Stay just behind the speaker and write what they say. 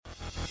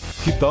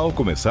Que tal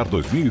começar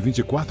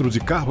 2024 de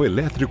carro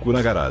elétrico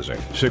na garagem?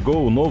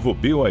 Chegou o novo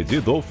BYD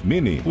Dolph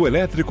Mini, o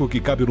elétrico que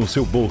cabe no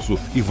seu bolso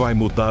e vai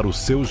mudar o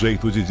seu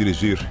jeito de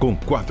dirigir. Com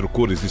 4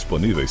 cores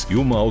disponíveis e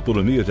uma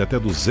autonomia de até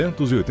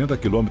 280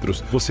 km,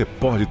 você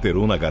pode ter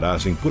um na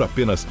garagem por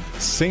apenas R$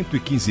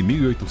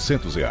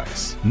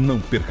 115.800. Não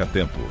perca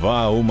tempo, vá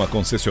a uma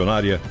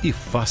concessionária e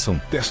faça um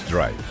test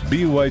drive.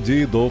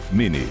 BYD Dolph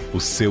Mini, o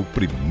seu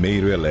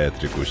primeiro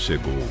elétrico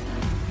chegou.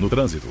 No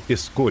trânsito,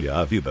 escolha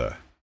a vida.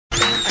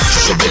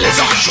 Chuchu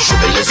Beleza, Chuchu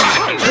Beleza.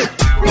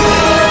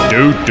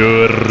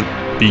 Doutor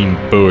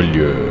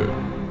Pimpolho.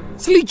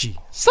 Sileide,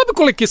 sabe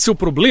qual é que é seu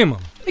problema?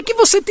 É que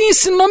você tem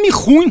esse nome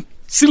ruim,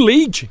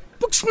 Sileide.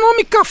 Porque esse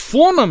nome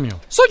cafona, meu.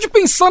 Só de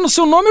pensar no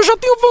seu nome eu já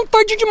tenho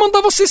vontade de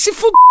mandar você se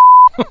fuder.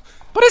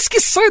 Parece que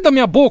sai da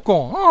minha boca,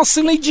 ó. Ah,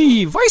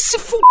 Sileide, vai se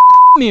fuder,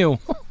 meu.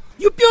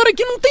 E o pior é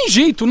que não tem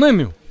jeito, né,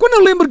 meu? Quando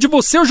eu lembro de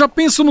você, eu já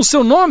penso no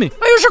seu nome,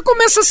 aí eu já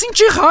começo a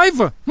sentir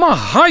raiva. Uma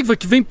raiva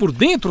que vem por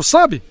dentro,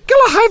 sabe?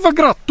 Aquela raiva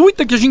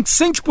gratuita que a gente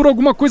sente por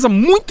alguma coisa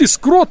muito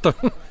escrota.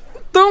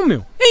 Então,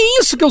 meu, é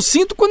isso que eu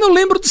sinto quando eu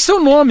lembro do seu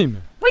nome,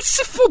 meu. Vai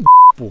se fuder,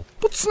 pô.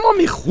 Putz,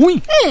 nome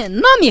ruim. É,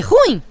 nome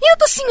ruim? E o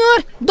do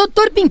senhor,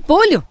 Doutor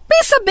Pimpolho?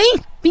 Pensa bem,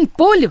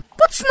 Pimpolho.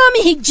 Putz,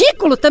 nome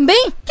ridículo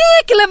também. Quem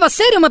é que leva a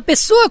sério uma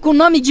pessoa com o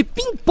nome de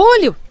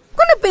Pimpolho?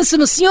 Quando eu penso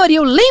no senhor e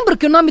eu lembro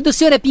que o nome do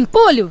senhor é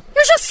Pimpolho,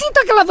 eu já sinto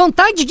aquela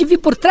vontade de vir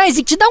por trás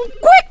e te dar um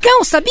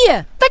cuecão,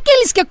 sabia?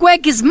 Daqueles que a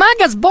cueca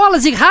esmaga as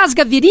bolas e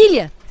rasga a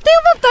virilha.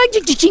 Tenho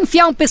vontade de te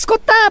enfiar um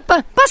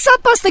pescotapa, passar a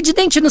pasta de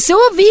dente no seu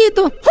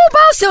ouvido,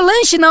 roubar o seu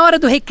lanche na hora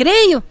do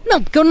recreio.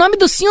 Não, porque o nome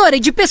do senhor é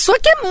de pessoa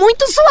que é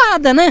muito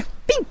zoada, né?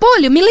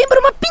 Pimpolho me lembra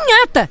uma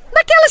pinhata,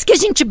 daquelas que a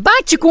gente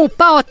bate com o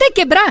pau até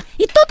quebrar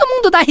e todo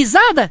mundo dá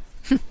risada.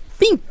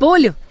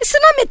 Pimpolho, esse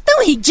nome é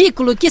tão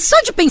ridículo que só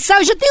de pensar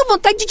eu já tenho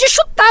vontade de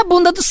chutar a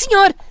bunda do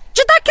senhor,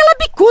 de dar aquela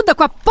bicuda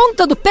com a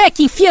ponta do pé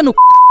que enfia no c...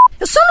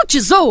 Eu só não te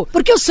zoo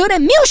porque o senhor é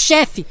meu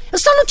chefe. Eu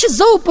só não te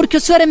zoo porque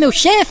o senhor é meu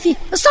chefe.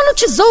 Eu só não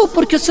te zoo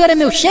porque o senhor é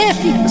meu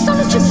chefe. Eu só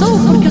não te zoo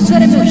porque o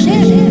senhor é meu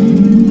chefe.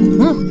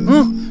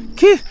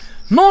 Que?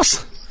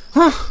 Nossa!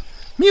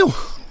 Meu,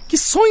 que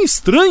sonho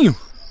estranho.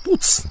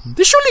 Putz,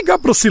 deixa eu ligar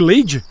pra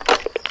Sileide.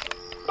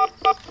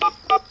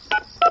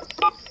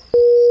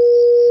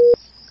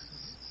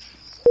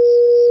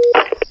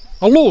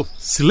 Alô,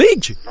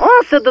 Sileide?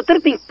 Nossa,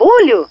 Doutor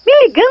Pimpolho,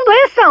 me ligando a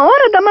essa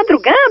hora da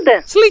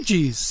madrugada.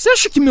 Sileide, você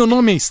acha que meu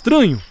nome é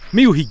estranho?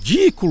 Meio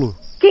ridículo?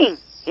 Quem?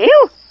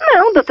 Eu?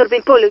 Não, Doutor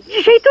Pimpolho,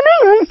 de jeito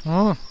nenhum.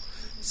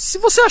 Se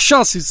você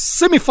achasse,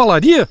 você me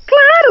falaria?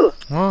 Claro!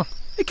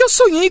 É que eu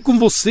sonhei com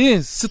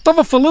você. Você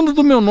tava falando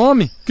do meu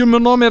nome, que o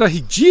meu nome era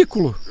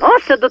ridículo.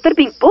 Nossa, Doutor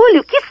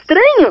Pimpolho, que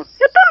estranho.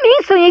 Eu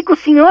também sonhei com o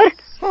senhor.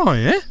 Ah,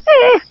 é?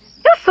 É,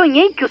 eu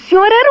sonhei que o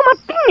senhor era uma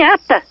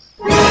pinhata.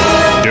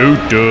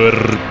 Doutor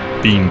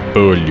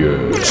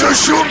Pimpolho.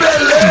 Chuchu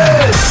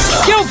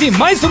Beleza. Quer ouvir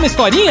mais uma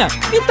historinha?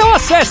 Então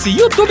acesse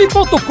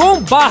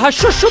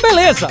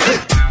youtube.com/chuchubeleza.